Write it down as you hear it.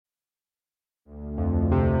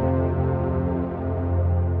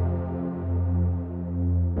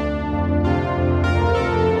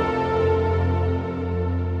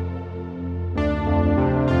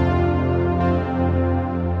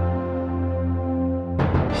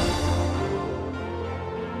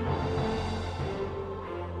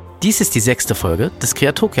Dies ist die 6. Folge des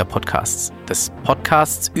Creatokia Podcasts, des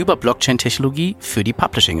Podcasts über Blockchain-Technologie für die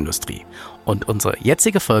Publishing-Industrie. Und unsere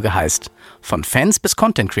jetzige Folge heißt Von Fans bis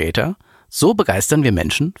Content Creator, so begeistern wir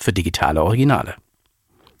Menschen für digitale Originale.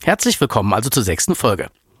 Herzlich willkommen also zur 6.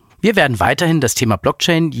 Folge. Wir werden weiterhin das Thema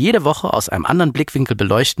Blockchain jede Woche aus einem anderen Blickwinkel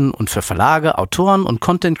beleuchten und für Verlage, Autoren und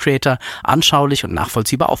Content Creator anschaulich und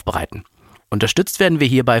nachvollziehbar aufbereiten. Unterstützt werden wir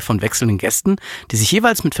hierbei von wechselnden Gästen, die sich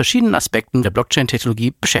jeweils mit verschiedenen Aspekten der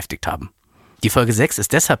Blockchain-Technologie beschäftigt haben. Die Folge 6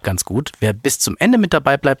 ist deshalb ganz gut. Wer bis zum Ende mit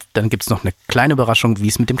dabei bleibt, dann gibt es noch eine kleine Überraschung, wie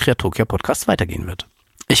es mit dem Creatokia-Podcast weitergehen wird.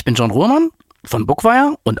 Ich bin John Ruhrmann von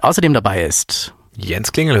Bookwire und außerdem dabei ist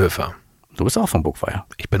Jens Klingelhöfer. Du bist auch von Bookwire.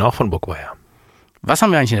 Ich bin auch von Bookwire. Was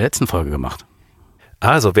haben wir eigentlich in der letzten Folge gemacht?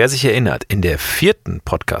 Also, wer sich erinnert, in der 4.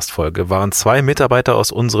 Podcast-Folge waren 2 Mitarbeiter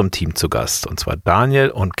aus unserem Team zu Gast, und zwar Daniel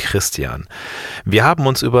und Christian. Wir haben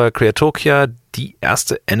uns über Creatokia, die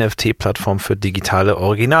erste NFT-Plattform für digitale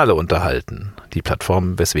Originale, unterhalten. Die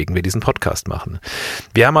Plattform, weswegen wir diesen Podcast machen.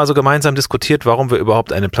 Wir haben also gemeinsam diskutiert, warum wir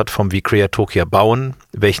überhaupt eine Plattform wie Creatokia bauen,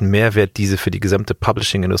 welchen Mehrwert diese für die gesamte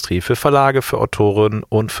Publishing-Industrie, für Verlage, für Autoren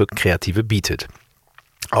und für Kreative bietet.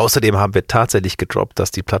 Außerdem haben wir tatsächlich gedroppt,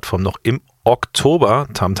 dass die Plattform noch im Oktober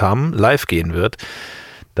live gehen wird.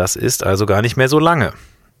 Das ist also gar nicht mehr so lange.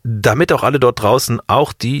 Damit auch alle dort draußen,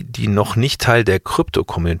 auch die noch nicht Teil der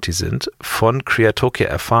Krypto-Community sind, von Creatokia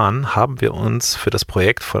erfahren, haben wir uns für das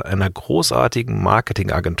Projekt von einer großartigen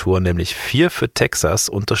Marketingagentur, nämlich 4 für Texas,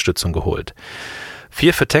 Unterstützung geholt.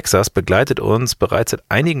 4 für Texas begleitet uns bereits seit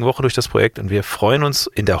einigen Wochen durch das Projekt und wir freuen uns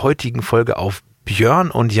in der heutigen Folge auf Björn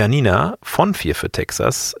und Janina von 4 für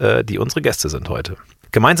Texas, die unsere Gäste sind heute.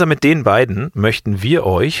 Gemeinsam mit den beiden möchten wir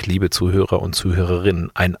euch, liebe Zuhörer und Zuhörerinnen,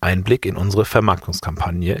 einen Einblick in unsere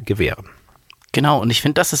Vermarktungskampagne gewähren. Genau, und ich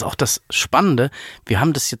finde, das ist auch das Spannende. Wir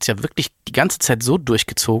haben das jetzt ja wirklich die ganze Zeit so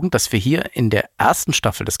durchgezogen, dass wir hier in der ersten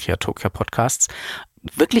Staffel des Creatokia Podcasts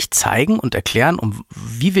wirklich zeigen und erklären,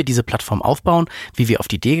 wie wir diese Plattform aufbauen, wie wir auf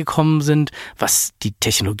die Idee gekommen sind, was die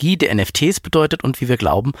Technologie der NFTs bedeutet und wie wir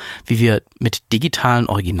glauben, wie wir mit digitalen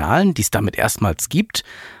Originalen, die es damit erstmals gibt,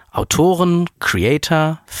 Autoren,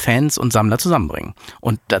 Creator, Fans und Sammler zusammenbringen.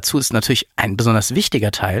 Und dazu ist natürlich ein besonders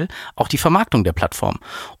wichtiger Teil auch die Vermarktung der Plattform.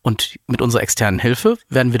 Und mit unserer externen Hilfe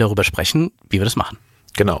werden wir darüber sprechen, wie wir das machen.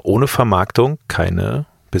 Genau, ohne Vermarktung keine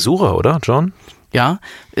Besucher, oder, John? Ja,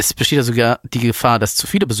 es besteht ja sogar die Gefahr, dass zu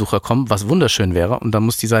viele Besucher kommen, was wunderschön wäre. Und dann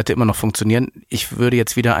muss die Seite immer noch funktionieren. Ich würde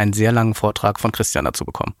jetzt wieder einen sehr langen Vortrag von Christian dazu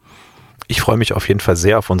bekommen. Ich freue mich auf jeden Fall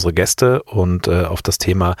sehr auf unsere Gäste und auf das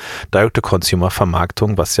Thema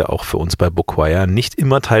Direct-to-Consumer-Vermarktung, was ja auch für uns bei Bookwire nicht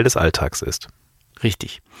immer Teil des Alltags ist.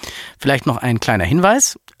 Richtig. Vielleicht noch ein kleiner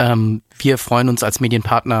Hinweis. Wir freuen uns als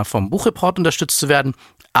Medienpartner vom Buchreport unterstützt zu werden.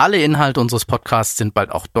 Alle Inhalte unseres Podcasts sind bald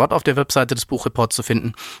auch dort auf der Webseite des Buchreports zu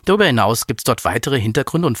finden. Darüber hinaus gibt es dort weitere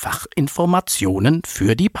Hintergründe und Fachinformationen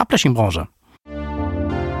für die Publishing-Branche.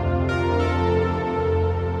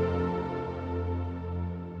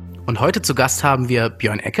 Und heute zu Gast haben wir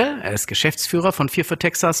Björn Ecke. Er ist Geschäftsführer von 4 für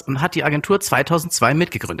Texas und hat die Agentur 2002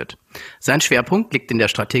 mitgegründet. Sein Schwerpunkt liegt in der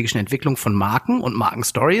strategischen Entwicklung von Marken und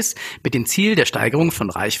Markenstories mit dem Ziel der Steigerung von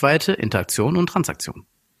Reichweite, Interaktion und Transaktion.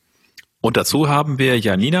 Und dazu haben wir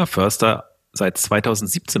Janina Förster seit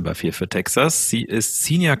 2017 bei 4 für Texas. Sie ist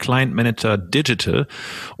Senior Client Manager Digital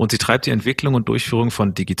und sie treibt die Entwicklung und Durchführung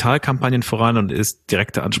von Digitalkampagnen voran und ist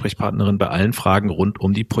direkte Ansprechpartnerin bei allen Fragen rund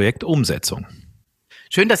um die Projektumsetzung.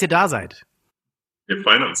 Schön, dass ihr da seid. Wir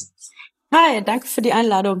freuen uns. Hi, danke für die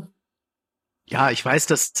Einladung. Ja, ich weiß,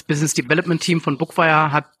 das Business Development Team von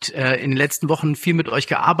Bookwire hat in den letzten Wochen viel mit euch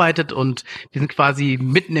gearbeitet und wir sind quasi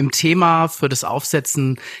mitten im Thema für das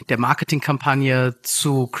Aufsetzen der Marketingkampagne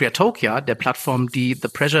zu Creatokia, der Plattform, die The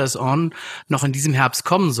Pressure is On noch in diesem Herbst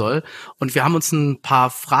kommen soll. Und wir haben uns ein paar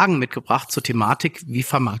Fragen mitgebracht zur Thematik, wie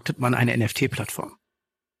vermarktet man eine NFT-Plattform?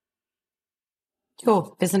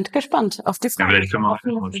 Jo, wir sind gespannt auf die Fragen. Ja, vielleicht können wir auch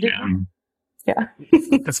mal stellen. Ja.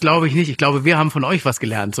 Das glaube ich nicht. Ich glaube, wir haben von euch was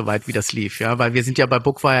gelernt, soweit wie das lief, ja, weil wir sind ja bei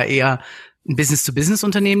Bookwire eher ein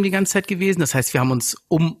Business-to-Business-Unternehmen die ganze Zeit gewesen. Das heißt, wir haben uns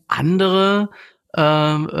um andere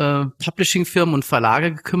Publishing-Firmen und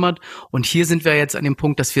Verlage gekümmert. Und hier sind wir jetzt an dem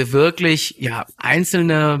Punkt, dass wir wirklich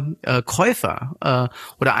einzelne Käufer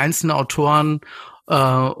oder einzelne Autoren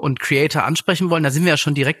und Creator ansprechen wollen. Da sind wir ja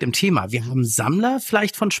schon direkt im Thema. Wir haben Sammler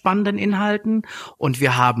vielleicht von spannenden Inhalten und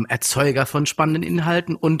wir haben Erzeuger von spannenden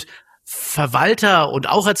Inhalten und Verwalter und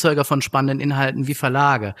auch Erzeuger von spannenden Inhalten wie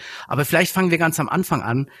Verlage. Aber vielleicht fangen wir ganz am Anfang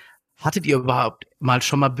an. Hattet ihr überhaupt mal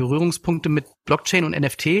schon mal Berührungspunkte mit Blockchain und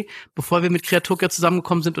NFT, bevor wir mit Creatokia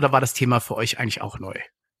zusammengekommen sind, oder war das Thema für euch eigentlich auch neu?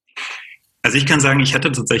 Also ich kann sagen, ich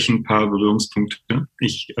hatte tatsächlich ein paar Berührungspunkte.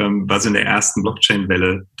 Ich war so in der ersten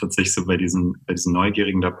Blockchain-Welle tatsächlich so bei diesen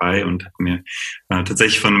Neugierigen dabei und habe mir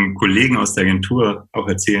tatsächlich von einem Kollegen aus der Agentur auch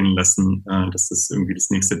erzählen lassen, dass das irgendwie das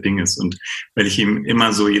nächste Ding ist. Und weil ich ihm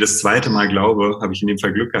immer so jedes zweite Mal glaube, habe ich in dem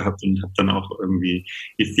Fall Glück gehabt und habe dann auch irgendwie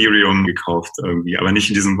Ethereum gekauft irgendwie, aber nicht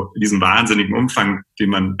in diesem wahnsinnigen Umfang, den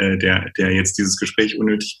man, der jetzt dieses Gespräch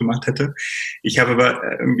unnötig gemacht hätte. Ich habe aber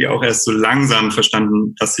irgendwie auch erst so langsam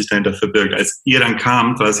verstanden, was sich dahinter verbirgt. Als ihr dann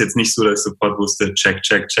kamt, war es jetzt nicht so, dass ich sofort wusste, check,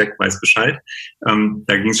 weiß Bescheid.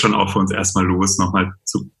 Da ging es schon auch für uns erstmal los, nochmal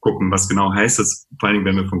zu gucken, was genau heißt das, vor allem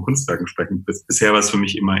wenn wir von Kunstwerken sprechen. Bisher war es für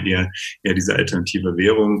mich immer eher diese alternative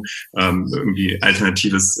Währung, irgendwie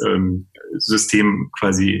alternatives System,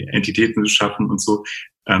 quasi Entitäten zu schaffen und so.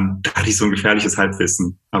 Da hatte ich so ein gefährliches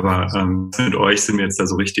Halbwissen. Aber mit euch sind wir jetzt da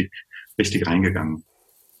so richtig reingegangen.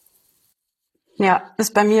 Ja,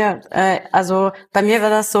 ist bei mir, also bei mir war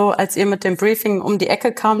das so, als ihr mit dem Briefing um die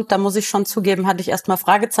Ecke kamt, da muss ich schon zugeben, hatte ich erstmal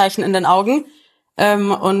Fragezeichen in den Augen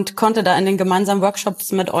und konnte da in den gemeinsamen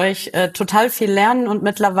Workshops mit euch total viel lernen und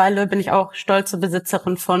mittlerweile bin ich auch stolze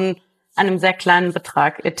Besitzerin von einem sehr kleinen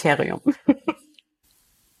Betrag Ethereum.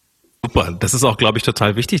 Super, das ist auch, glaube ich,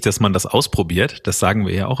 total wichtig, dass man das ausprobiert. Das sagen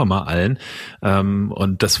wir ja auch immer allen.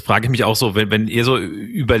 Und das frage ich mich auch so, wenn ihr so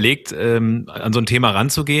überlegt, an so ein Thema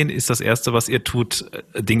ranzugehen, ist das Erste, was ihr tut,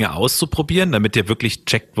 Dinge auszuprobieren, damit ihr wirklich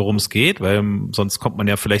checkt, worum es geht, weil sonst kommt man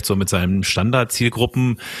ja vielleicht so mit seinen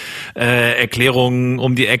Standard-Zielgruppen-Erklärungen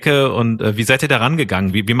um die Ecke. Und wie seid ihr da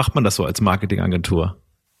rangegangen? Wie macht man das so als Marketingagentur?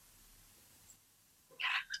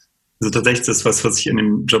 Also tatsächlich ist das was ich in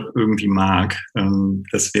dem Job irgendwie mag,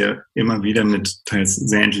 dass wir immer wieder mit teils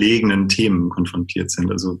sehr entlegenen Themen konfrontiert sind.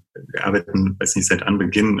 Also wir arbeiten, weiß nicht, seit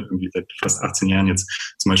Anbeginn, irgendwie seit fast 18 Jahren jetzt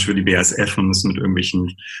zum Beispiel die BASF und müssen mit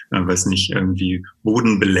irgendwelchen, weiß nicht, irgendwie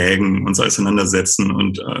Bodenbelägen uns auseinandersetzen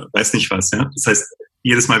und weiß nicht was. Ja, das heißt,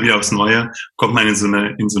 jedes Mal wieder aufs Neue kommt man in so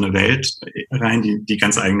eine Welt rein, die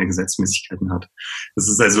ganz eigene Gesetzmäßigkeiten hat. Das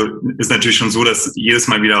ist natürlich schon so, dass jedes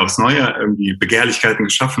Mal wieder aufs Neue irgendwie Begehrlichkeiten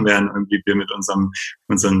geschaffen werden, irgendwie wir mit unserem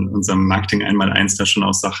Marketing 1x1 da schon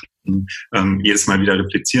auch Sachen jedes Mal wieder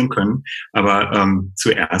replizieren können. Aber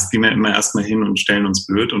zuerst gehen wir immer erstmal hin und stellen uns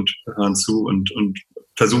blöd und hören zu und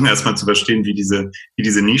versuchen erstmal zu verstehen, wie diese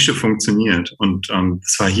Nische funktioniert. Und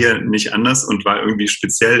das war hier nicht anders und war irgendwie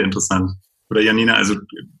speziell interessant. Oder Janina, also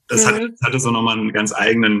das hatte so nochmal einen ganz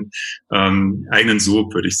eigenen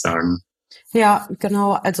Sog, würde ich sagen. Ja,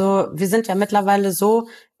 genau. Also wir sind ja mittlerweile so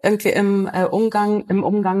irgendwie im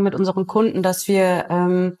Umgang mit unseren Kunden, dass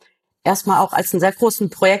wir erstmal auch als einen sehr großen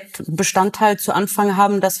Projektbestandteil zu Anfang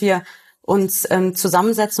haben, dass wir uns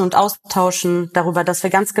zusammensetzen und austauschen darüber, dass wir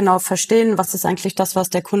ganz genau verstehen, was ist eigentlich das, was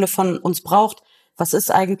der Kunde von uns braucht, was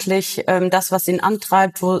ist eigentlich das, was ihn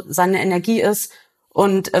antreibt, wo seine Energie ist.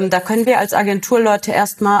 Und da können wir als Agenturleute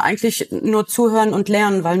erstmal eigentlich nur zuhören und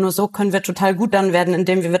lernen, weil nur so können wir total gut dann werden,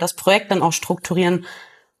 indem wir das Projekt dann auch strukturieren.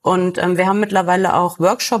 Und wir haben mittlerweile auch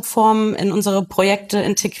Workshop-Formen in unsere Projekte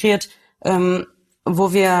integriert,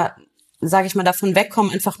 wo wir, sage ich mal, davon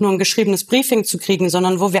wegkommen, einfach nur ein geschriebenes Briefing zu kriegen,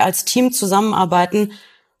 sondern wo wir als Team zusammenarbeiten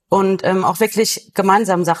und auch wirklich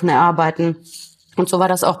gemeinsam Sachen erarbeiten. Und so war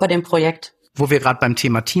das auch bei dem Projekt. Wo wir gerade beim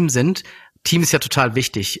Thema Team sind, Team ist ja total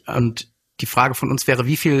wichtig und die Frage von uns wäre,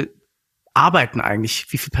 wie viel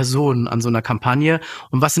Personen an so einer Kampagne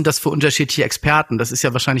und was sind das für unterschiedliche Experten? Das ist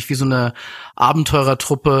ja wahrscheinlich wie so eine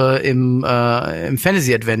Abenteurertruppe im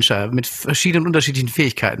Fantasy-Adventure mit verschiedenen unterschiedlichen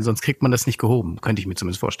Fähigkeiten, sonst kriegt man das nicht gehoben, könnte ich mir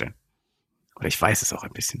zumindest vorstellen. Oder ich weiß es auch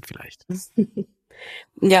ein bisschen vielleicht.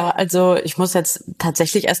 Ja, also ich muss jetzt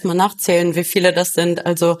tatsächlich erstmal nachzählen, wie viele das sind.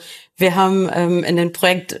 Also wir haben in den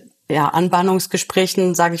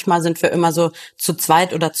Anbahnungsgesprächen, sage ich mal, sind wir immer so zu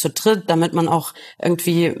zweit oder zu dritt, damit man auch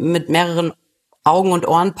irgendwie mit mehreren Augen- und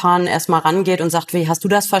Ohrenpaaren erstmal rangeht und sagt, wie hast du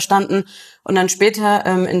das verstanden? Und dann später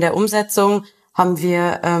in der Umsetzung haben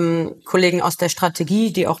wir Kollegen aus der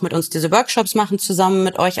Strategie, die auch mit uns diese Workshops machen, zusammen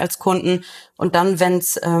mit euch als Kunden. Und dann, wenn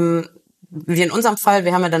es, wie in unserem Fall,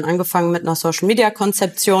 wir haben ja dann angefangen mit einer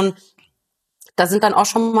Social-Media-Konzeption, da sind dann auch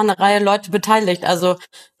schon mal eine Reihe Leute beteiligt. Also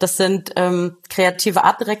das sind kreative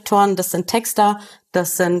Artdirektoren, das sind Texter,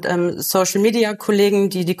 das sind Social-Media-Kollegen,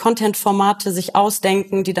 die Content-Formate sich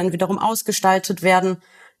ausdenken, die dann wiederum ausgestaltet werden.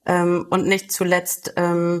 Und nicht zuletzt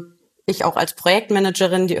ich auch als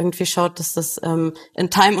Projektmanagerin, die irgendwie schaut, dass das in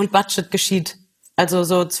Time und Budget geschieht. Also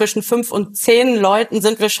so zwischen 5 und 10 Leuten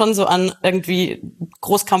sind wir schon so an irgendwie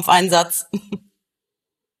Großkampfeinsatz.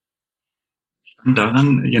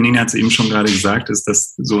 Daran, Janina hat es eben schon gerade gesagt, ist,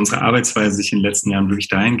 dass so unsere Arbeitsweise sich in den letzten Jahren wirklich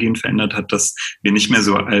dahingehend verändert hat, dass wir nicht mehr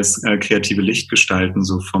so als kreative Lichtgestalten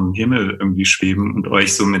so vom Himmel irgendwie schweben und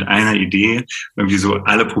euch so mit einer Idee irgendwie so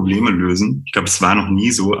alle Probleme lösen. Ich glaube, es war noch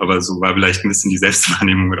nie so, aber so war vielleicht ein bisschen die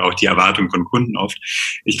Selbstwahrnehmung oder auch die Erwartung von Kunden oft.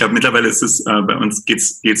 Ich glaube, mittlerweile ist es, bei uns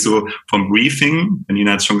geht's so vom Briefing,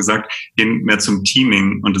 Janina hat es schon gesagt, hin mehr zum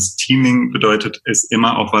Teaming. Und das Teaming bedeutet, ist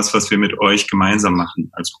immer auch was wir mit euch gemeinsam machen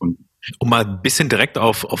als Kunden. Um mal ein bisschen direkt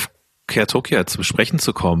auf Creatokia zu sprechen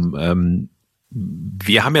zu kommen.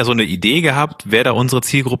 Wir haben ja so eine Idee gehabt, wer da unsere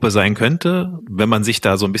Zielgruppe sein könnte. Wenn man sich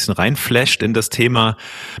da so ein bisschen reinflasht in das Thema,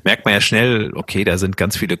 merkt man ja schnell, okay, da sind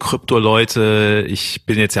ganz viele Krypto-Leute. Ich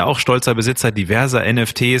bin jetzt ja auch stolzer Besitzer diverser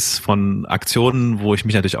NFTs von Aktionen, wo ich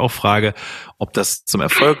mich natürlich auch frage, ob das zum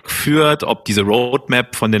Erfolg führt, ob diese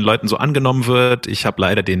Roadmap von den Leuten so angenommen wird. Ich habe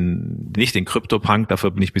leider nicht den Crypto-Punk,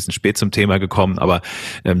 dafür bin ich ein bisschen spät zum Thema gekommen, aber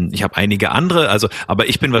ich habe einige andere. Aber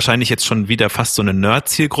ich bin wahrscheinlich jetzt schon wieder fast so eine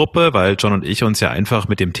Nerd-Zielgruppe, weil John und ich uns ja einfach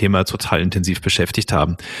mit dem Thema total intensiv beschäftigt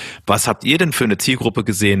haben. Was habt ihr denn für eine Zielgruppe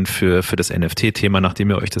gesehen für das NFT-Thema,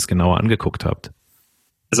 nachdem ihr euch das genauer angeguckt habt?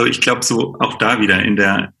 Also ich glaube, so auch da wieder in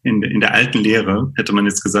der alten Lehre hätte man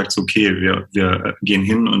jetzt gesagt, so, okay, wir gehen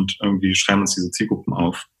hin und irgendwie schreiben uns diese Zielgruppen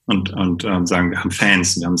auf und sagen, wir haben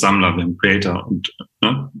Fans, wir haben Sammler, wir haben Creator und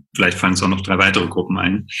vielleicht fallen uns auch noch 3 weitere Gruppen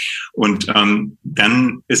ein. Und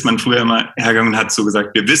dann ist man früher immer hergegangen und hat so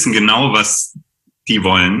gesagt, wir wissen genau, was die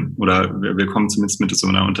wollen, oder wir kommen zumindest mit so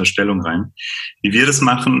einer Unterstellung rein. Wie wir das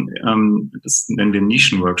machen, das nennen wir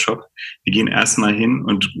Nischenworkshop. Wir gehen erstmal hin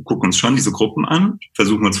und gucken uns schon diese Gruppen an,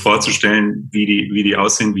 versuchen uns vorzustellen, wie die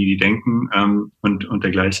aussehen, wie die denken und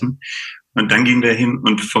dergleichen. Und dann gehen wir hin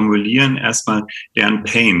und formulieren erstmal deren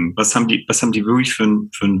Pain. Was haben die wirklich für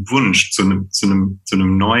einen Wunsch zu einem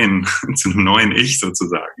neuen Ich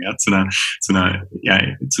sozusagen, ja, zu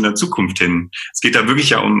einer Zukunft hin. Es geht da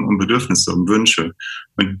wirklich ja um Bedürfnisse, um Wünsche.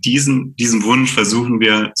 Und diesen Wunsch versuchen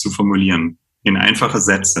wir zu formulieren in einfache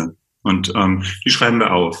Sätze. Und die schreiben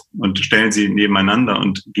wir auf und stellen sie nebeneinander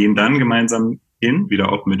und gehen dann gemeinsam hin,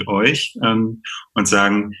 wieder auch mit euch, und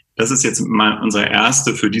sagen, das ist jetzt mal unsere erste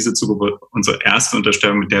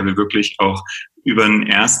Unterstellung, mit der wir wirklich auch über einen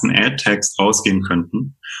ersten Ad-Text rausgehen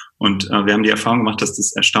könnten. Und wir haben die Erfahrung gemacht, dass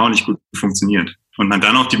das erstaunlich gut funktioniert. Und man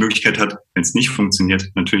dann auch die Möglichkeit hat, wenn es nicht funktioniert,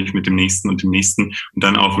 natürlich mit dem nächsten und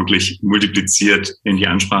dann auch wirklich multipliziert in die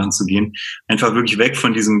Ansprachen zu gehen. Einfach wirklich weg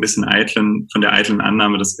von diesem bisschen von der eitlen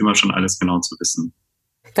Annahme, das immer schon alles genau zu wissen.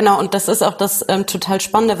 Genau, und das ist auch das total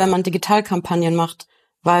Spannende, wenn man Digitalkampagnen macht,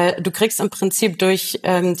 weil du kriegst im Prinzip durch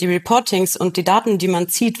die Reportings und die Daten, die man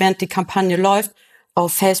zieht, während die Kampagne läuft,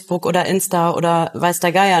 auf Facebook oder Insta oder weiß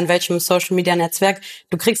der Geier in welchem Social-Media-Netzwerk,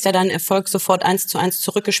 du kriegst ja deinen Erfolg sofort 1:1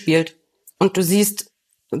 zurückgespielt. Und du siehst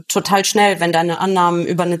total schnell, wenn deine Annahmen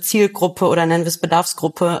über eine Zielgruppe oder nennen wir es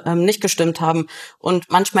Bedarfsgruppe nicht gestimmt haben. Und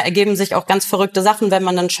manchmal ergeben sich auch ganz verrückte Sachen, wenn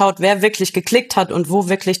man dann schaut, wer wirklich geklickt hat und wo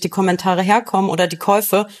wirklich die Kommentare herkommen oder die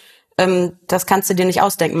Käufe. Das kannst du dir nicht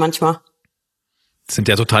ausdenken manchmal. Es sind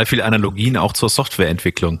ja total viele Analogien auch zur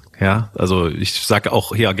Softwareentwicklung. Ja, also ich sage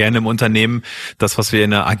auch hier gerne im Unternehmen, das, was wir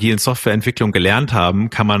in der agilen Softwareentwicklung gelernt haben,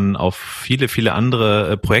 kann man auf viele, viele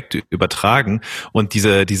andere Projekte übertragen. Und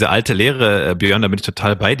diese alte Lehre, Björn, da bin ich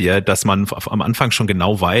total bei dir, dass man am Anfang schon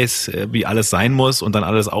genau weiß, wie alles sein muss und dann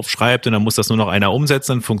alles aufschreibt und dann muss das nur noch einer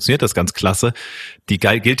umsetzen, dann funktioniert das ganz klasse. Die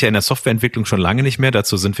gilt ja in der Softwareentwicklung schon lange nicht mehr.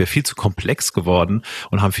 Dazu sind wir viel zu komplex geworden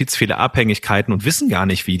und haben viel zu viele Abhängigkeiten und wissen gar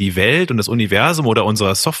nicht, wie die Welt und das Universum oder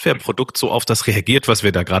unser Softwareprodukt so auf das reagiert, was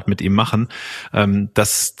wir da gerade mit ihm machen.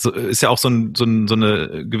 Das ist ja auch so eine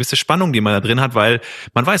gewisse Spannung, die man da drin hat, weil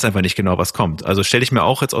man weiß einfach nicht genau, was kommt. Also stelle ich mir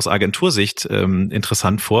auch jetzt aus Agentursicht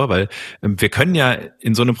interessant vor, weil wir können ja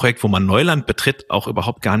in so einem Projekt, wo man Neuland betritt, auch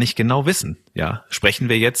überhaupt gar nicht genau wissen. Ja, sprechen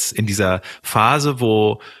wir jetzt in dieser Phase,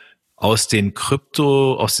 wo aus dieser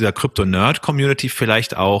Crypto-Nerd-Community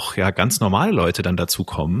vielleicht auch ja ganz normale Leute dann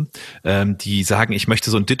dazukommen, die sagen, ich möchte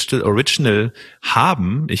so ein Digital Original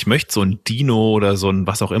haben, ich möchte so ein Dino oder so ein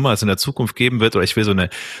was auch immer es in der Zukunft geben wird, oder ich will so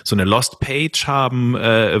eine Lost Page haben,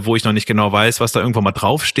 wo ich noch nicht genau weiß, was da irgendwo mal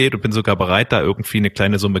draufsteht und bin sogar bereit, da irgendwie eine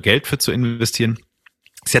kleine Summe Geld für zu investieren.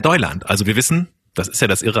 Ist ja Neuland. Also wir wissen, das ist ja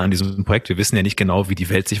das Irre an diesem Projekt, wir wissen ja nicht genau, wie die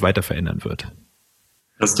Welt sich weiter verändern wird.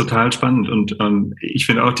 Das ist total spannend und ich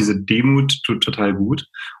finde auch, diese Demut tut total gut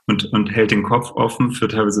und hält den Kopf offen für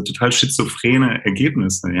teilweise total schizophrene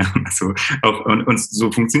Ergebnisse. Ja? Also auch, und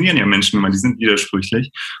so funktionieren ja Menschen immer, die sind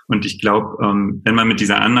widersprüchlich. Und ich glaube, wenn man mit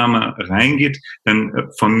dieser Annahme reingeht, dann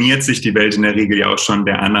formiert sich die Welt in der Regel ja auch schon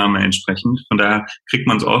der Annahme entsprechend. Von daher kriegt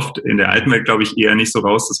man es oft in der alten Welt, glaube ich, eher nicht so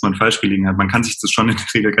raus, dass man falsch gelegen hat. Man kann sich das schon in der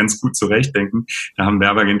Regel ganz gut zurechtdenken. Da haben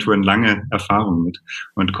Werbeagenturen lange Erfahrung mit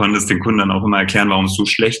und konnten es den Kunden dann auch immer erklären, warum es so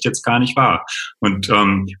schlecht jetzt gar nicht war. Und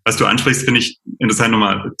was du ansprichst, finde ich interessant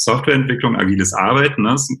nochmal Softwareentwicklung, agiles Arbeiten,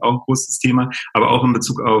 ne? Das ist auch ein großes Thema, aber auch in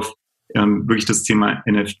Bezug auf wirklich das Thema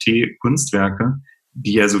NFT-Kunstwerke,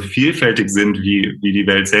 die ja so vielfältig sind wie die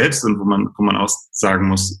Welt selbst und wo man auch sagen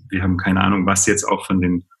muss, wir haben keine Ahnung, was jetzt auch von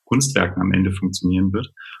den Kunstwerken am Ende funktionieren wird.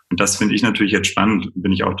 Und das finde ich natürlich jetzt spannend.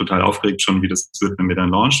 Bin ich auch total aufgeregt schon, wie das wird, wenn wir dann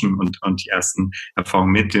launchen und die ersten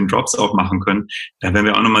Erfahrungen mit den Drops auch machen können. Da werden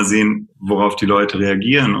wir auch nochmal sehen, worauf die Leute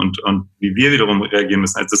reagieren und wie wir wiederum reagieren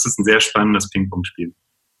müssen. Also das ist ein sehr spannendes Ping-Pong-Spiel.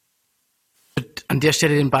 An der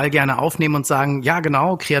Stelle den Ball gerne aufnehmen und sagen, ja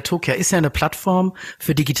genau, Creatokia ist ja eine Plattform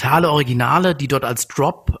für digitale Originale, die dort als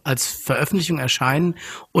Drop, als Veröffentlichung erscheinen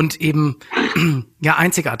und eben ja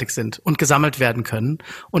einzigartig sind und gesammelt werden können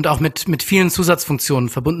und auch mit vielen Zusatzfunktionen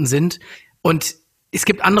verbunden sind. Und es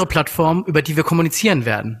gibt andere Plattformen, über die wir kommunizieren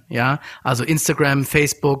werden, ja, also Instagram,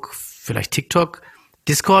 Facebook, vielleicht TikTok.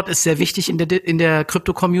 Discord ist sehr wichtig in der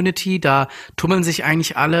Krypto-Community. Da tummeln sich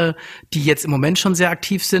eigentlich alle, die jetzt im Moment schon sehr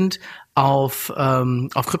aktiv sind, auf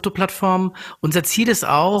Krypto-Plattformen. Unser Ziel ist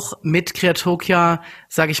auch mit Creatokia,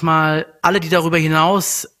 sage ich mal, alle, die darüber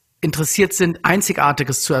hinaus interessiert sind,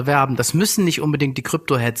 Einzigartiges zu erwerben. Das müssen nicht unbedingt die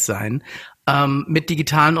Krypto-Heads sein, mit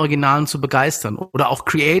digitalen Originalen zu begeistern. Oder auch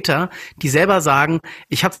Creator, die selber sagen,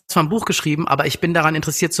 ich habe zwar ein Buch geschrieben, aber ich bin daran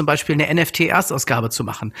interessiert, zum Beispiel eine NFT-Erstausgabe zu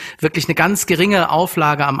machen. Wirklich eine ganz geringe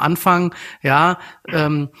Auflage am Anfang, ja,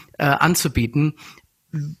 anzubieten.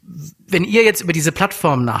 Wenn ihr jetzt über diese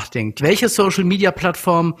Plattform nachdenkt, welche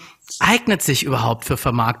Social-Media-Plattform eignet sich überhaupt für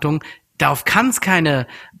Vermarktung? Darauf kann es keine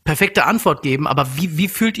perfekte Antwort geben, aber wie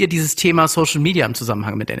fühlt ihr dieses Thema Social Media im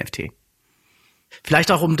Zusammenhang mit NFT?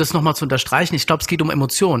 Vielleicht auch, um das nochmal zu unterstreichen, ich glaube, es geht um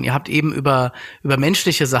Emotionen. Ihr habt eben über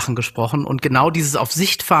menschliche Sachen gesprochen und genau dieses auf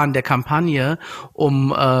Sicht fahren der Kampagne,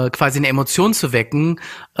 um quasi eine Emotion zu wecken,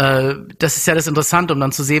 das ist ja das Interessante, um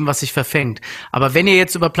dann zu sehen, was sich verfängt. Aber wenn ihr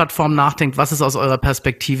jetzt über Plattformen nachdenkt, was ist aus eurer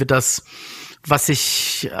Perspektive das, was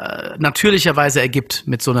sich natürlicherweise ergibt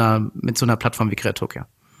mit so einer Plattform wie Creatokia?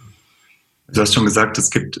 Du hast schon gesagt, es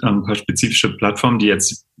gibt ein paar spezifische Plattformen, die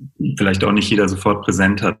jetzt vielleicht auch nicht jeder sofort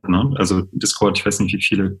präsent hat. Ne? Also Discord, ich weiß nicht, wie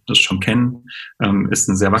viele das schon kennen, ist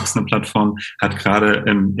eine sehr wachsende Plattform, hat gerade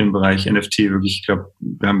im Bereich NFT wirklich, ich glaube,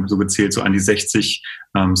 wir haben so gezählt, so an die 60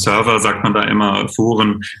 Server, sagt man da immer,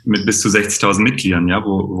 Foren mit bis zu 60.000 Mitgliedern, ja,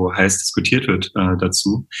 wo heiß diskutiert wird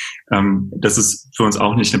dazu. Das ist für uns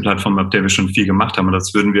auch nicht eine Plattform, auf der wir schon viel gemacht haben. Und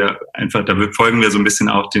das würden wir einfach, da folgen wir so ein bisschen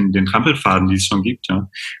auch den Trampelpfaden, die es schon gibt. Ja.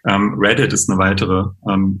 Reddit ist eine weitere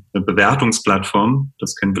Bewertungsplattform,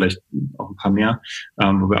 das kennen vielleicht auch ein paar mehr,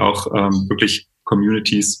 wo wir auch wirklich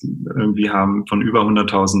Communities irgendwie haben von über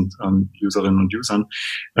 100.000 Userinnen und Usern.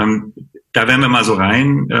 Da werden wir mal so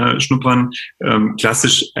rein schnuppern.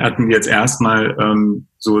 Klassisch hatten wir jetzt erstmal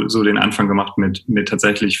so den Anfang gemacht mit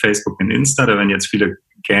tatsächlich Facebook und Insta. Da werden jetzt viele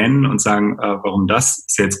gähnen und sagen, warum das?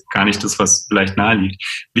 Ist jetzt gar nicht das, was vielleicht nahe liegt.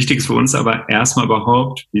 Wichtig ist für uns aber erstmal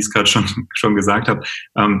überhaupt, wie ich es gerade schon gesagt habe,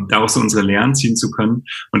 daraus so unsere Lehren ziehen zu können.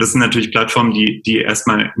 Und das sind natürlich Plattformen, die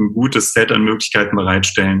erstmal ein gutes Set an Möglichkeiten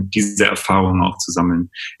bereitstellen, diese Erfahrungen auch zu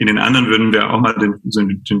sammeln. In den anderen würden wir auch mal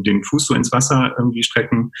den Fuß so ins Wasser irgendwie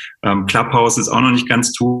strecken. Clubhouse ist auch noch nicht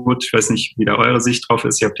ganz tot. Ich weiß nicht, wie da eure Sicht drauf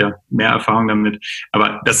ist. Ihr habt ja mehr Erfahrung damit.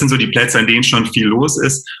 Aber das sind so die Plätze, an denen schon viel los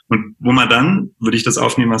ist und wo man dann, würde ich das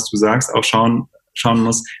aufnehmen, was du sagst, auch schauen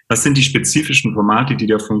muss, was sind die spezifischen Formate, die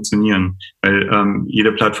da funktionieren. Weil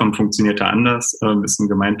jede Plattform funktioniert da anders, ist ein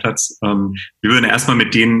Gemeinplatz. Wir würden erstmal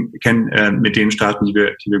mit denen starten, die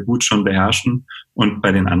wir gut schon beherrschen und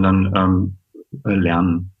bei den anderen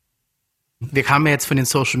lernen. Wir kamen ja jetzt von den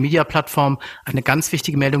Social-Media-Plattformen. Eine ganz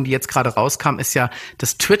wichtige Meldung, die jetzt gerade rauskam, ist ja,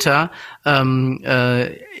 dass Twitter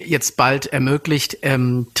jetzt bald ermöglicht,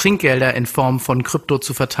 Trinkgelder in Form von Krypto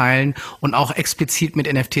zu verteilen und auch explizit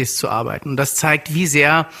mit NFTs zu arbeiten. Und das zeigt, wie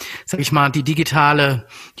sehr, sag ich mal, die digitale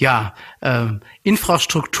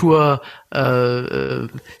Infrastruktur,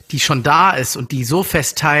 die schon da ist und die so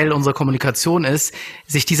fest Teil unserer Kommunikation ist,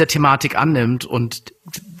 sich dieser Thematik annimmt. Und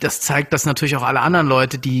das zeigt, dass natürlich auch alle anderen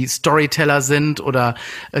Leute, die Storyteller sind oder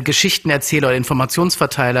Geschichtenerzähler oder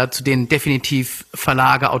Informationsverteiler, zu denen definitiv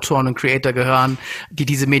Verlage, Autoren und Creator gehören, die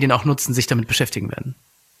diese Medien auch nutzen, sich damit beschäftigen werden.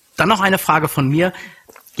 Dann noch eine Frage von mir.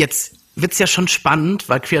 Jetzt wird's ja schon spannend,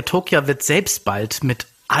 weil Creatokia wird selbst bald mit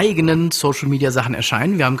eigenen Social-Media-Sachen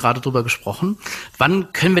erscheinen. Wir haben gerade drüber gesprochen.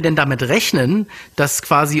 Wann können wir denn damit rechnen, dass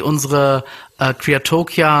quasi unsere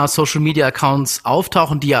Creatokia Social-Media-Accounts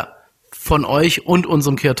auftauchen, die ja von euch und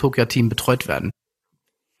unserem Creatokia-Team betreut werden?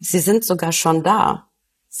 Sie sind sogar schon da.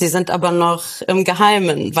 Sie sind aber noch im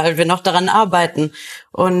Geheimen, weil wir noch daran arbeiten.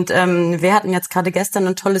 Und wir hatten jetzt gerade gestern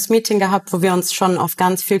ein tolles Meeting gehabt, wo wir uns schon auf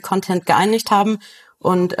ganz viel Content geeinigt haben.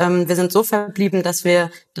 Und wir sind so verblieben, dass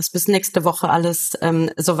wir das bis nächste Woche alles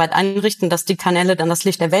soweit einrichten, dass die Kanäle dann das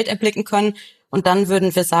Licht der Welt erblicken können. Und dann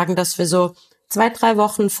würden wir sagen, dass wir so 2-3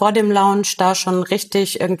 Wochen vor dem Launch da schon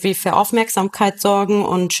richtig irgendwie für Aufmerksamkeit sorgen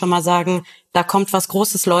und schon mal sagen, da kommt was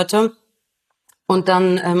Großes, Leute. Und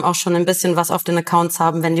dann auch schon ein bisschen was auf den Accounts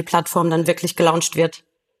haben, wenn die Plattform dann wirklich gelauncht wird.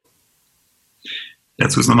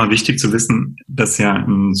 Dazu ist nochmal wichtig zu wissen, dass ja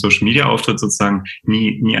ein Social-Media-Auftritt sozusagen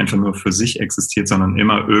nie einfach nur für sich existiert, sondern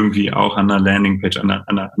immer irgendwie auch an einer Landingpage, an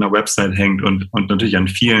einer Website hängt und natürlich an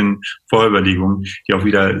vielen Vorüberlegungen, die auch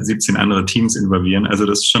wieder 17 andere Teams involvieren. Also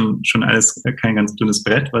das ist schon alles kein ganz dünnes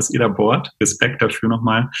Brett, was ihr da bohrt. Respekt dafür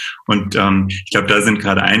nochmal. Und ich glaube, da sind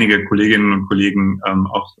gerade einige Kolleginnen und Kollegen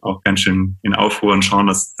auch ganz schön in Aufruhr und schauen,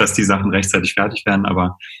 dass die Sachen rechtzeitig fertig werden.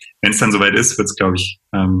 Aber wenn es dann soweit ist, wird es, glaube ich,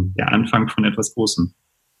 der Anfang von etwas Großem.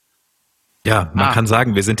 Ja, man kann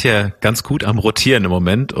sagen, wir sind hier ganz gut am Rotieren im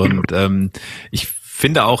Moment und ich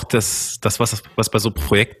finde auch, dass das, was bei so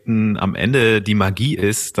Projekten am Ende die Magie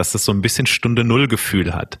ist, dass das so ein bisschen Stunde Null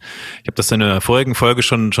Gefühl hat. Ich habe das in der vorigen Folge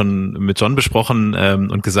schon mit John besprochen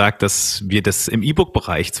und gesagt, dass wir das im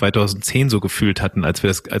E-Book-Bereich 2010 so gefühlt hatten, als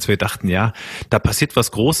wir dachten, ja, da passiert was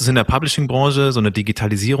Großes in der Publishing-Branche, so eine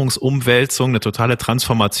Digitalisierungsumwälzung, eine totale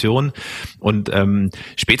Transformation und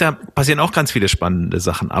später passieren auch ganz viele spannende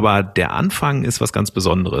Sachen, aber der Anfang ist was ganz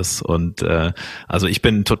Besonderes und also ich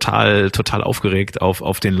bin total aufgeregt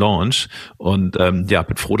auf den Launch und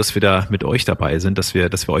bin froh, dass wir da mit euch dabei sind, dass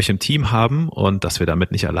wir euch im Team haben und dass wir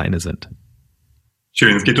damit nicht alleine sind.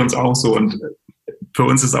 Schön, es geht uns auch so und für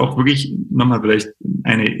uns ist auch wirklich nochmal vielleicht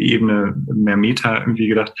eine Ebene mehr Meta irgendwie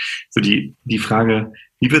gedacht, so die Frage,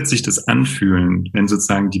 wie wird sich das anfühlen, wenn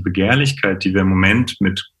sozusagen die Begehrlichkeit, die wir im Moment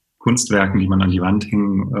mit Kunstwerken, die man an die Wand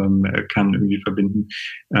hängen kann, irgendwie verbinden.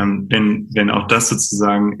 Wenn auch das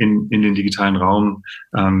sozusagen in den digitalen Raum,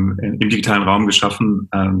 im digitalen Raum geschaffen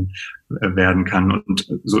werden kann. Und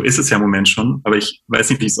so ist es ja im Moment schon. Aber ich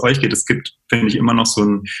weiß nicht, wie es euch geht. Es gibt, finde ich, immer noch so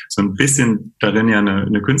ein bisschen darin ja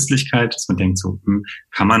eine Künstlichkeit, dass man denkt so,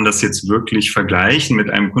 kann man das jetzt wirklich vergleichen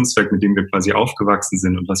mit einem Kunstwerk, mit dem wir quasi aufgewachsen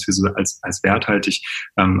sind und was wir so als werthaltig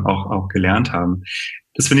auch gelernt haben?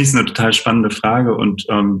 Das finde ich eine total spannende Frage und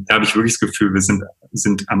da habe ich wirklich das Gefühl, wir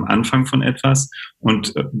sind am Anfang von etwas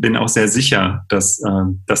und bin auch sehr sicher, dass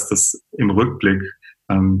das im Rückblick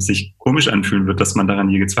sich komisch anfühlen wird, dass man daran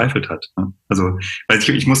je gezweifelt hat. Also, weil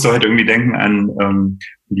ich musste heute irgendwie denken an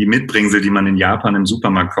die Mitbringsel, die man in Japan im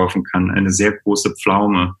Supermarkt kaufen kann. Eine sehr große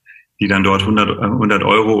Pflaume, die dann dort 100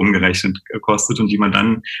 Euro umgerechnet kostet und die man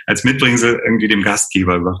dann als Mitbringsel irgendwie dem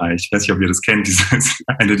Gastgeber überreicht. Ich weiß nicht, ob ihr das kennt,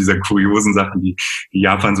 eine dieser kuriosen Sachen, die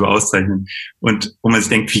Japan so auszeichnen. Und wo man sich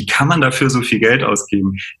denkt, wie kann man dafür so viel Geld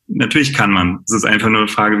ausgeben? Natürlich kann man. Es ist einfach nur eine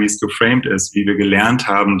Frage, wie es geframed ist, wie wir gelernt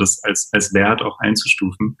haben, das als Wert auch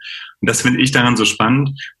einzustufen. Und das finde ich daran so spannend,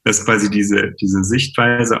 dass quasi diese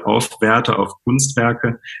Sichtweise auf Werte, auf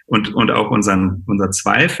Kunstwerke und auch unser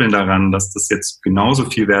Zweifeln daran, dass das jetzt genauso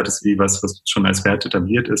viel wert ist wie was schon als Wert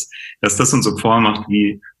etabliert ist, dass das uns so vormacht,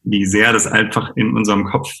 wie sehr das einfach in unserem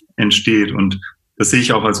Kopf entsteht. Und das sehe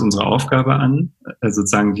ich auch als unsere Aufgabe an,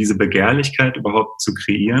 sozusagen diese Begehrlichkeit überhaupt zu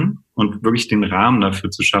kreieren und wirklich den Rahmen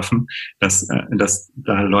dafür zu schaffen, dass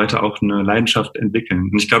da Leute auch eine Leidenschaft entwickeln.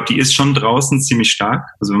 Und ich glaube, die ist schon draußen ziemlich stark.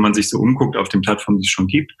 Also wenn man sich so umguckt auf den Plattformen, die es schon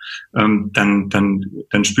gibt,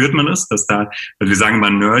 dann spürt man es, dass da, also wir sagen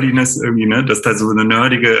mal Nerdiness irgendwie, ne, dass da so eine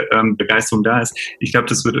nerdige Begeisterung da ist. Ich glaube,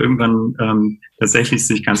 das wird irgendwann tatsächlich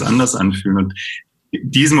sich ganz anders anfühlen. Und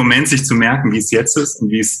diesen Moment sich zu merken, wie es jetzt ist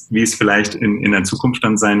und wie es vielleicht in der Zukunft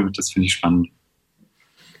dann sein wird, das finde ich spannend.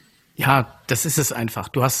 Ja, das ist es einfach.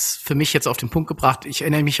 Du hast es für mich jetzt auf den Punkt gebracht. Ich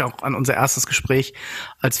erinnere mich auch an unser erstes Gespräch,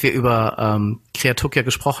 als wir über Creatokia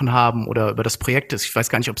gesprochen haben oder über das Projekt. Ich weiß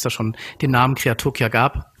gar nicht, ob es da schon den Namen Creatokia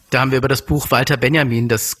gab. Da haben wir über das Buch Walter Benjamin,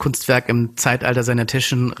 das Kunstwerk im Zeitalter seiner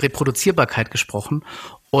technischen Reproduzierbarkeit, gesprochen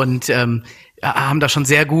und haben da schon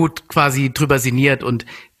sehr gut quasi drüber sinniert. Und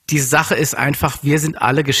die Sache ist einfach, wir sind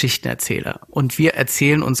alle Geschichtenerzähler und wir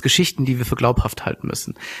erzählen uns Geschichten, die wir für glaubhaft halten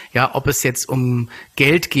müssen. Ja, ob es jetzt um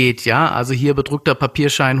Geld geht, ja, also hier bedruckter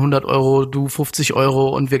Papierschein, 100 Euro, du 50 Euro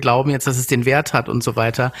und wir glauben jetzt, dass es den Wert hat und so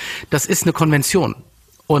weiter. Das ist eine Konvention.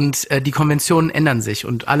 Und die Konventionen ändern sich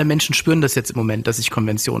und alle Menschen spüren das jetzt im Moment, dass sich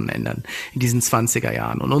Konventionen ändern in diesen 20er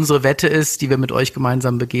Jahren. Und unsere Wette ist, die wir mit euch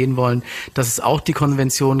gemeinsam begehen wollen, dass es auch die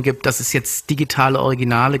Konvention gibt, dass es jetzt digitale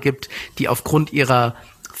Originale gibt, die aufgrund ihrer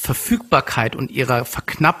Verfügbarkeit und ihrer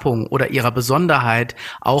Verknappung oder ihrer Besonderheit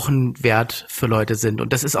auch ein Wert für Leute sind.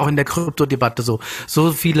 Und das ist auch in der Kryptodebatte so.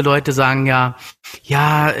 So viele Leute sagen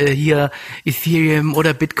hier Ethereum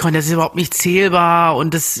oder Bitcoin, das ist überhaupt nicht zählbar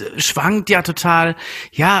und das schwankt ja total.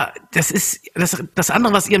 Ja, das ist das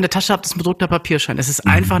andere, was ihr in der Tasche habt, ist ein bedruckter Papierschein. Es ist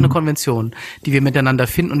einfach eine Konvention, die wir miteinander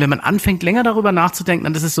finden. Und wenn man anfängt, länger darüber nachzudenken,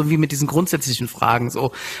 dann ist es so wie mit diesen grundsätzlichen Fragen,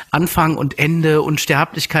 so Anfang und Ende und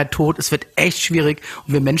Sterblichkeit, Tod. Es wird echt schwierig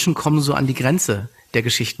und wir Menschen kommen so an die Grenze der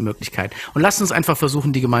Geschichtenmöglichkeit. Und lasst uns einfach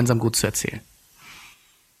versuchen, die gemeinsam gut zu erzählen.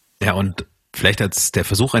 Ja, und vielleicht als der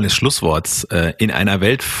Versuch eines Schlussworts, in einer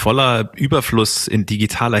Welt voller Überfluss in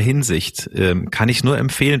digitaler Hinsicht, kann ich nur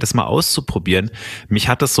empfehlen, das mal auszuprobieren. Mich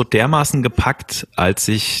hat das so dermaßen gepackt, als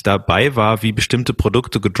ich dabei war, wie bestimmte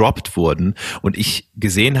Produkte gedroppt wurden und ich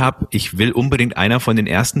gesehen habe, ich will unbedingt einer von den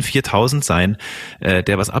ersten 4000 sein,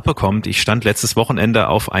 der was abbekommt. Ich stand letztes Wochenende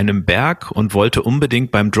auf einem Berg und wollte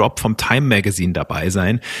unbedingt beim Drop vom Time Magazine dabei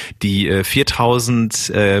sein. Die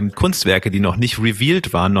 4000 Kunstwerke, die noch nicht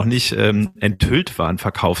revealed waren, noch nicht enthüllt waren,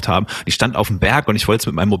 verkauft haben. Ich stand auf dem Berg und ich wollte es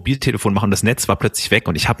mit meinem Mobiltelefon machen und das Netz war plötzlich weg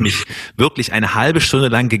und ich habe mich wirklich eine halbe Stunde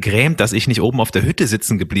lang gegrämt, dass ich nicht oben auf der Hütte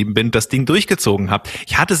sitzen geblieben bin, das Ding durchgezogen habe.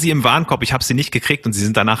 Ich hatte sie im Warenkorb, ich habe sie nicht gekriegt und sie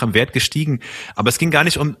sind danach im Wert gestiegen. Aber es ging gar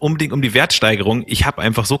nicht unbedingt um die Wertsteigerung. Ich habe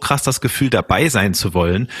einfach so krass das Gefühl, dabei sein zu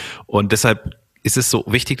wollen und deshalb ist es so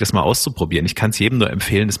wichtig, das mal auszuprobieren. Ich kann es jedem nur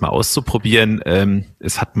empfehlen, das mal auszuprobieren.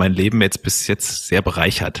 Es hat mein Leben jetzt bis jetzt sehr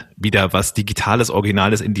bereichert, wieder was Digitales,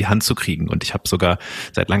 Originales in die Hand zu kriegen. Und ich habe sogar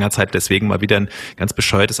seit langer Zeit deswegen mal wieder ein ganz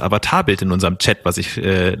bescheuertes Avatarbild in unserem Chat, was ich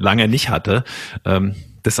lange nicht hatte. Das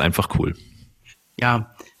ist einfach cool.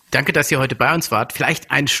 Ja, danke, dass ihr heute bei uns wart. Vielleicht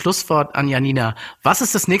ein Schlusswort an Janina. Was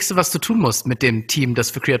ist das Nächste, was du tun musst mit dem Team, das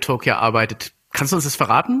für Creatopia arbeitet? Kannst du uns das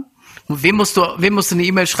verraten? Wem musst du eine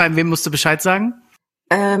E-Mail schreiben? Wem musst du Bescheid sagen?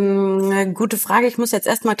 Gute Frage. Ich muss jetzt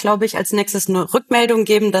erstmal, glaube ich, als nächstes eine Rückmeldung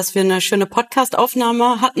geben, dass wir eine schöne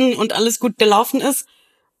Podcast-Aufnahme hatten und alles gut gelaufen ist.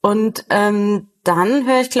 Und dann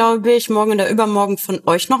höre ich, glaube ich, morgen oder übermorgen von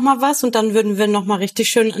euch nochmal was. Und dann würden wir nochmal richtig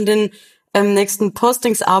schön an den nächsten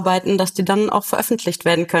Postings arbeiten, dass die dann auch veröffentlicht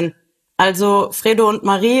werden können. Also Fredo und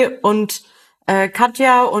Marie und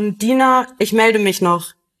Katja und Dina, ich melde mich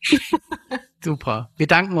noch. Super. Wir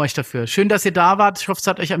danken euch dafür. Schön, dass ihr da wart. Ich hoffe, es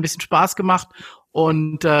hat euch ein bisschen Spaß gemacht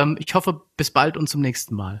und ich hoffe, bis bald und zum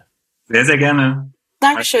nächsten Mal. Sehr, sehr gerne.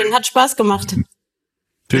 Dankeschön, hat Spaß gemacht.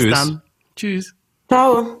 Bis dann. Tschüss.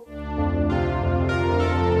 Ciao.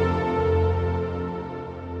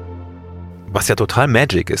 Was ja total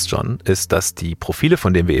Magic ist, John, ist, dass die Profile,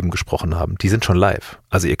 von denen wir eben gesprochen haben, die sind schon live.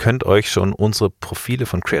 Also ihr könnt euch schon unsere Profile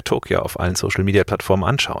von Creatopia auf allen Social-Media-Plattformen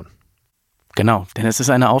anschauen. Genau, denn es ist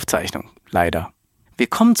eine Aufzeichnung, leider. Wir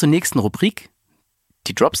kommen zur nächsten Rubrik,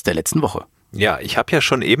 die Drops der letzten Woche. Ja, ich habe ja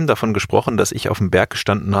schon eben davon gesprochen, dass ich auf dem Berg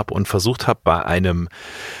gestanden habe und versucht habe, bei einem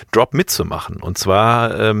Drop mitzumachen. Und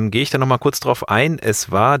zwar gehe ich da nochmal kurz drauf ein.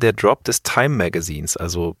 Es war der Drop des Time Magazins,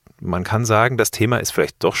 also man kann sagen, das Thema ist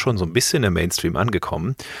vielleicht doch schon so ein bisschen im Mainstream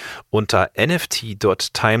angekommen. Unter nft.time.com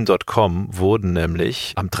wurden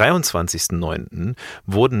nämlich am 23.09.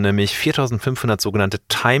 wurden nämlich 4.500 sogenannte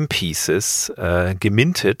Timepieces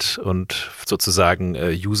gemintet und sozusagen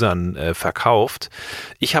Usern verkauft.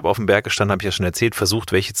 Ich habe auf dem Berg gestanden, habe ich ja schon erzählt,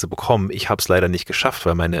 versucht, welche zu bekommen. Ich habe es leider nicht geschafft,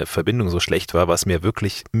 weil meine Verbindung so schlecht war, was mir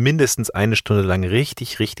wirklich mindestens eine Stunde lang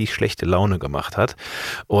richtig, richtig schlechte Laune gemacht hat.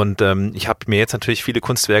 Und ich habe mir jetzt natürlich viele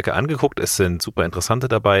Kunstwerke angeguckt. Es sind super interessante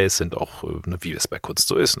dabei. Es sind auch, wie es bei Kunst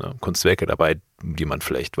so ist, Kunstwerke dabei, die man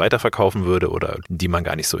vielleicht weiterverkaufen würde oder die man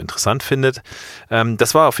gar nicht so interessant findet.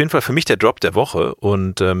 Das war auf jeden Fall für mich der Drop der Woche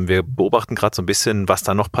und wir beobachten gerade so ein bisschen, was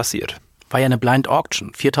da noch passiert. War ja eine Blind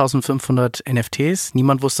Auction. 4.500 NFTs.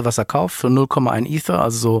 Niemand wusste, was er kauft. Für 0,1 Ether,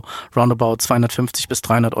 also so roundabout 250 bis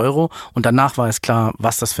 300 Euro. Und danach war es klar,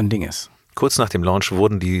 was das für ein Ding ist. Kurz nach dem Launch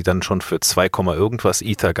wurden die dann schon für 2, irgendwas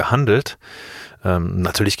Ether gehandelt.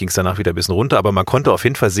 Natürlich ging es danach wieder ein bisschen runter, aber man konnte auf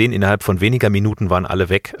jeden Fall sehen, innerhalb von weniger Minuten waren alle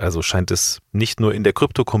weg. Also scheint es nicht nur in der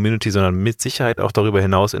Krypto-Community, sondern mit Sicherheit auch darüber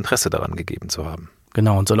hinaus Interesse daran gegeben zu haben.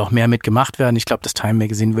 Genau, und soll auch mehr mitgemacht werden. Ich glaube, das Time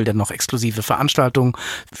Magazine will dann noch exklusive Veranstaltungen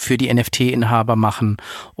für die NFT-Inhaber machen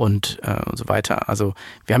und so weiter. Also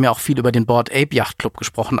wir haben ja auch viel über den Bored Ape Yacht Club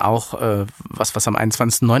gesprochen, auch was am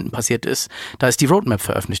 21.09. passiert ist. Da ist die Roadmap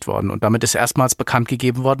veröffentlicht worden und damit ist erstmals bekannt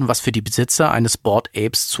gegeben worden, was für die Besitzer eines Bored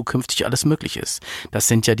Apes zukünftig alles möglich ist. Das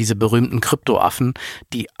sind ja diese berühmten Kryptoaffen,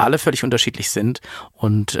 die alle völlig unterschiedlich sind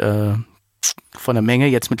und von einer Menge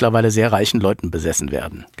jetzt mittlerweile sehr reichen Leuten besessen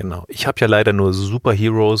werden. Genau. Ich habe ja leider nur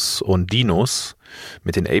Superheroes und Dinos.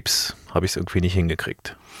 Mit den Apes habe ich es irgendwie nicht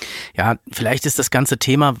hingekriegt. Ja, vielleicht ist das ganze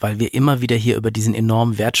Thema, weil wir immer wieder hier über diesen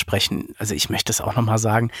enormen Wert sprechen. Also ich möchte es auch nochmal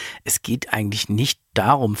sagen, es geht eigentlich nicht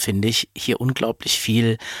darum, finde ich, hier unglaublich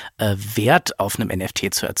viel Wert auf einem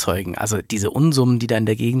NFT zu erzeugen. Also diese Unsummen, die da in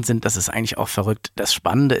der Gegend sind, das ist eigentlich auch verrückt. Das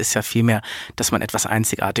Spannende ist ja vielmehr, dass man etwas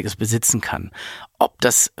Einzigartiges besitzen kann. Ob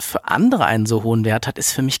das für andere einen so hohen Wert hat,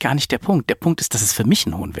 ist für mich gar nicht der Punkt. Der Punkt ist, dass es für mich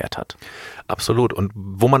einen hohen Wert hat. Absolut. Und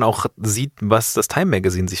wo man auch sieht, was das Time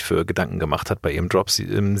Magazine sich für Gedanken gemacht hat bei ihrem Drop.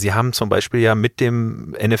 Sie haben zum Beispiel ja mit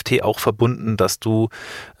dem NFT auch verbunden, dass du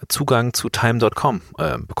Zugang zu time.com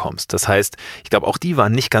bekommst. Das heißt, ich glaube, auch die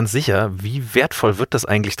waren nicht ganz sicher, wie wertvoll wird das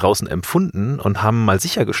eigentlich draußen empfunden und haben mal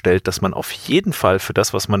sichergestellt, dass man auf jeden Fall für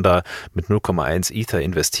das, was man da mit 0,1 Ether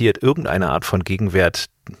investiert, irgendeine Art von Gegenwert,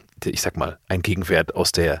 ich sag mal, ein Gegenwert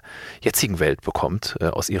aus der jetzigen Welt bekommt,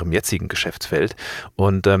 aus ihrem jetzigen Geschäftsfeld.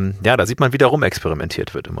 Und da sieht man, wie da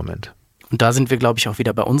rumexperimentiert wird im Moment. Und da sind wir, glaube ich, auch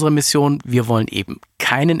wieder bei unserer Mission. Wir wollen eben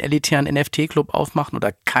keinen elitären NFT-Club aufmachen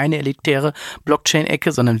oder keine elitäre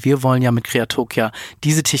Blockchain-Ecke, sondern wir wollen ja mit Creatokia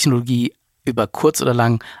diese Technologie über kurz oder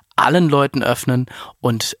lang allen Leuten öffnen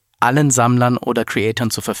und allen Sammlern oder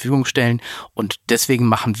Creatoren zur Verfügung stellen. Und deswegen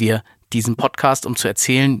machen wir diesen Podcast, um zu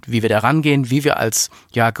erzählen, wie wir da rangehen, wie wir als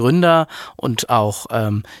Gründer und auch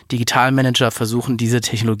Digitalmanager versuchen, diese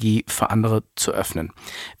Technologie für andere zu öffnen.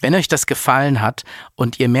 Wenn euch das gefallen hat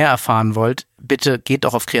und ihr mehr erfahren wollt, bitte geht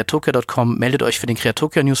doch auf creatokia.com, meldet euch für den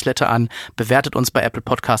Creatokia Newsletter an, bewertet uns bei Apple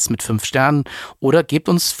Podcasts mit 5 Sternen oder gebt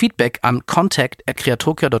uns Feedback an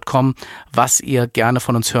contact@creatokia.com, was ihr gerne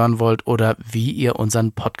von uns hören wollt oder wie ihr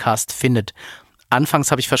unseren Podcast findet.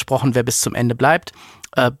 Anfangs habe ich versprochen, wer bis zum Ende bleibt,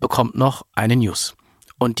 bekommt noch eine News.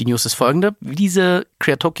 Und die News ist folgende. Diese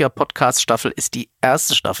Creatokia Podcast Staffel ist die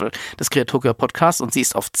erste Staffel des Creatokia Podcasts und sie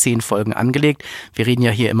ist auf 10 Folgen angelegt. Wir reden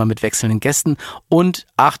ja hier immer mit wechselnden Gästen. Und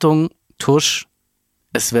Achtung, Tusch,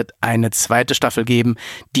 es wird eine zweite Staffel geben,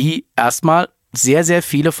 die erstmal sehr, sehr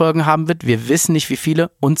viele Folgen haben wird. Wir wissen nicht, wie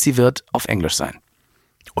viele und sie wird auf Englisch sein.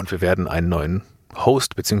 Und wir werden einen neuen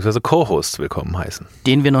Host bzw. Co-Host willkommen heißen.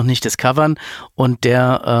 Den wir noch nicht discovern und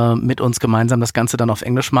der mit uns gemeinsam das Ganze dann auf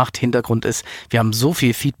Englisch macht. Hintergrund ist, wir haben so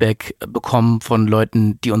viel Feedback bekommen von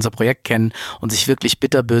Leuten, die unser Projekt kennen und sich wirklich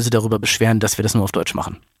bitterböse darüber beschweren, dass wir das nur auf Deutsch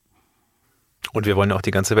machen. Und wir wollen ja auch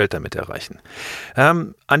die ganze Welt damit erreichen.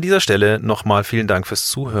 An dieser Stelle nochmal vielen Dank fürs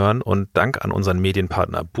Zuhören und Dank an unseren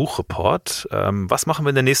Medienpartner Buchreport. Was machen wir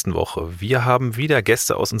in der nächsten Woche? Wir haben wieder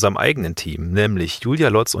Gäste aus unserem eigenen Team, nämlich Julia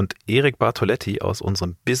Lotz und Erik Bartoletti aus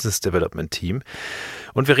unserem Business Development Team.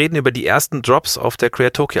 Und wir reden über die ersten Drops auf der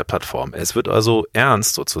Creatokia-Plattform. Es wird also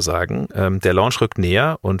ernst sozusagen. Der Launch rückt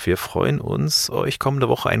näher und wir freuen uns, euch kommende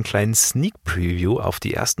Woche einen kleinen Sneak Preview auf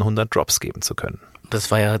die ersten 100 Drops geben zu können. Das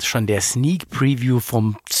war ja schon der Sneak Preview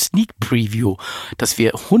vom Sneak Preview, dass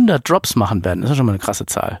wir 100 Drops machen werden. Das ist schon mal eine krasse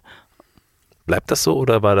Zahl. Bleibt das so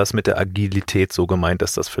oder war das mit der Agilität so gemeint,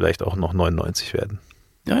 dass das vielleicht auch noch 99 werden?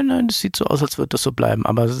 Nein, das sieht so aus, als würde das so bleiben.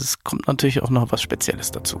 Aber es kommt natürlich auch noch was Spezielles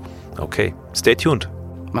dazu. Okay, stay tuned.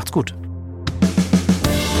 Macht's gut.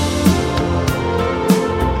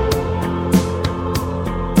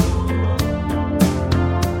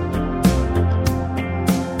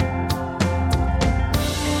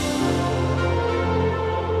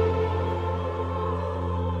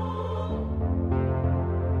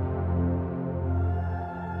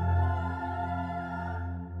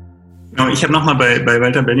 Ich habe nochmal bei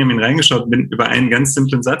Walter Benjamin reingeschaut, bin über einen ganz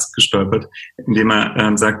simplen Satz gestolpert, in dem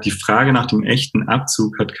er sagt, die Frage nach dem echten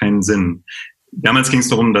Abzug hat keinen Sinn. Damals ging es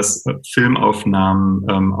darum, dass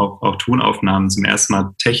Filmaufnahmen, auch Tonaufnahmen zum ersten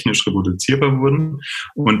Mal technisch reproduzierbar wurden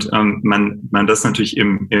und man das natürlich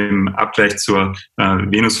im Abgleich zur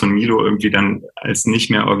Venus von Milo irgendwie dann als nicht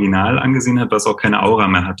mehr original angesehen hat, was auch keine Aura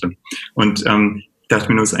mehr hatte. Und dachte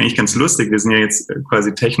mir nur, das ist eigentlich ganz lustig. Wir sind ja jetzt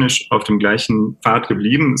quasi technisch auf dem gleichen Pfad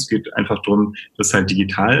geblieben. Es geht einfach darum, das halt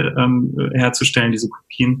digital herzustellen, diese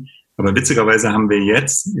Kopien. Aber witzigerweise haben wir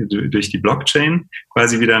jetzt durch die Blockchain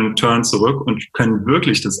quasi wieder einen Turn zurück und können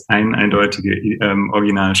wirklich das eindeutige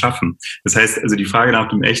Original schaffen. Das heißt, also die Frage nach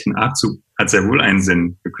dem echten Abzug hat sehr wohl einen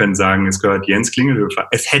Sinn. Wir können sagen, es gehört Jens Klingelhöfer.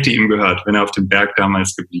 Es hätte ihm gehört, wenn er auf dem Berg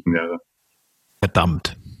damals geblieben wäre.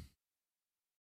 Verdammt.